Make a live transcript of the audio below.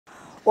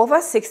Over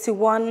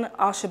 61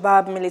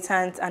 Shabaab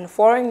militants and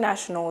foreign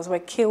nationals were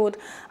killed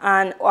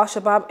and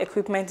Shabaab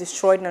equipment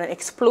destroyed in an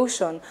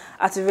explosion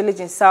at a village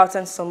in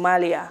southern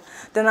Somalia.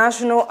 The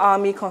National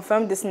Army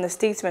confirmed this in a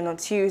statement on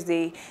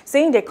Tuesday,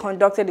 saying they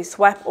conducted a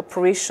swipe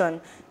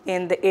operation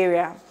in the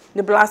area.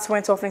 The blast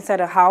went off inside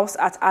a house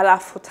at Al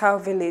Futal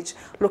village,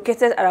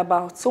 located at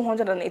about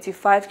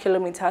 285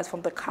 kilometers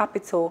from the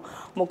capital,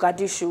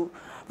 Mogadishu.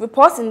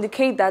 Reports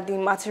indicate that the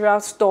material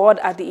stored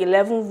at the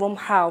 11-room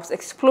house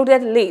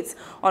exploded late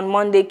on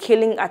Monday,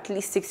 killing at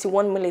least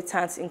 61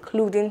 militants,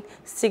 including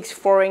 6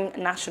 foreign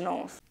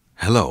nationals.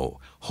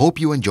 Hello, hope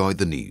you enjoyed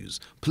the news.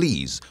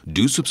 Please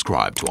do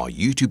subscribe to our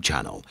YouTube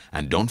channel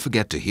and don't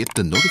forget to hit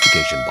the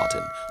notification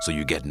button so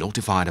you get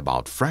notified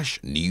about fresh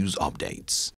news updates.